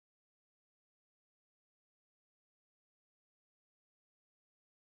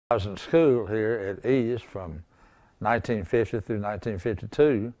I was in school here at East from 1950 through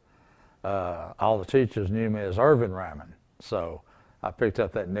 1952. All the teachers knew me as Irving Ryman, so I picked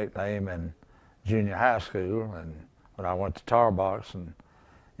up that nickname in junior high school, and when I went to Tar Box and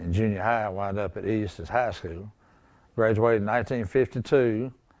in junior high, I wound up at East as high school. Graduated in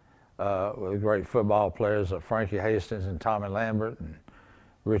 1952 with great football players of Frankie Hastings and Tommy Lambert and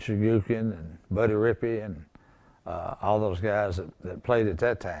Richard Gukin and Buddy Rippey and all those guys that played at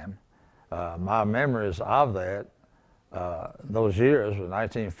that time. My memories of that, those years with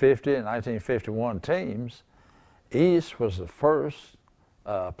 1950 and 1951 teams, East was the first,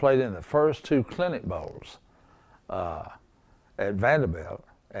 played in the first two clinic bowls at Vanderbilt,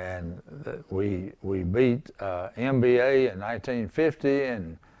 and we beat MBA in 1950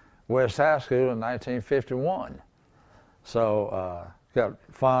 and West High School in 1951. So got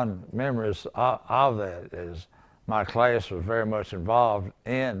fond memories of that, as my class was very much involved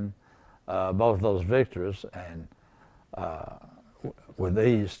in both those victories, and with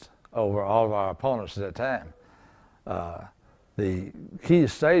East over all of our opponents at that time. The Key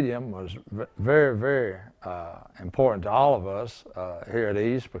Stadium was very, very important to all of us here at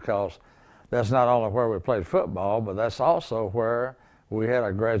East, because that's not only where we played football, but that's also where we had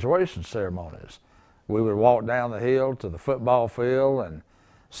our graduation ceremonies. We would walk down the hill to the football field and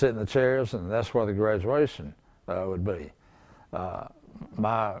sit in the chairs, and that's where the graduation would be.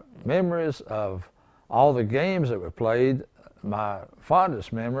 My memories of all the games that were played, my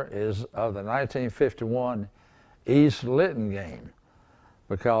fondest memory is of the 1951 East Lytton game,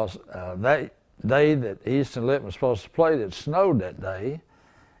 because that day that East and Lytton was supposed to play, it snowed that day,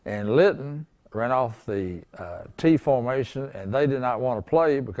 and Lytton ran off the T formation, and they did not want to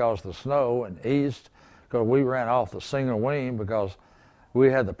play because of the snow, and East, because we ran off the single wing, because we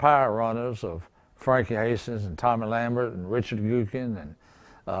had the power runners of Frankie Hastings and Tommy Lambert and Richard Gukin and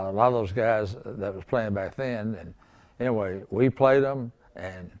a lot of those guys that was playing back then. And anyway, we played them,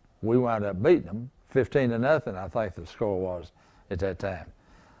 and we wound up beating them 15-0, I think the score was at that time.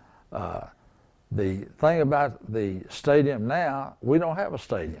 The thing about the stadium now, we don't have a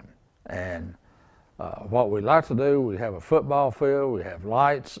stadium. And what we like to do, we have a football field, we have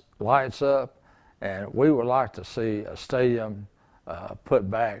lights up, and we would like to see a stadium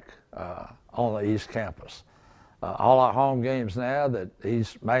put back on the East campus. All our home games now that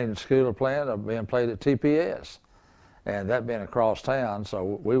East Main School are playing are being played at TPS, and that being across town,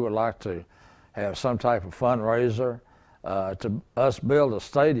 so we would like to have some type of fundraiser to us build a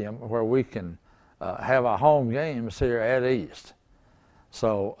stadium where we can have our home games here at East.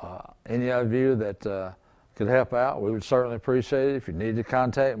 So any of you that could help out, we would certainly appreciate it. If you need to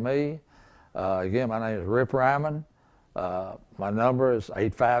contact me, again, my name is Rip Ryman. My number is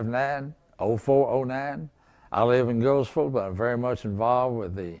 859-0409. I live in Goldsville, but I'm very much involved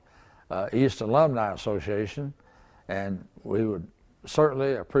with the East Alumni Association, and we would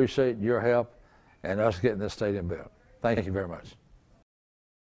certainly appreciate your help and us getting this stadium built. Thank you very much.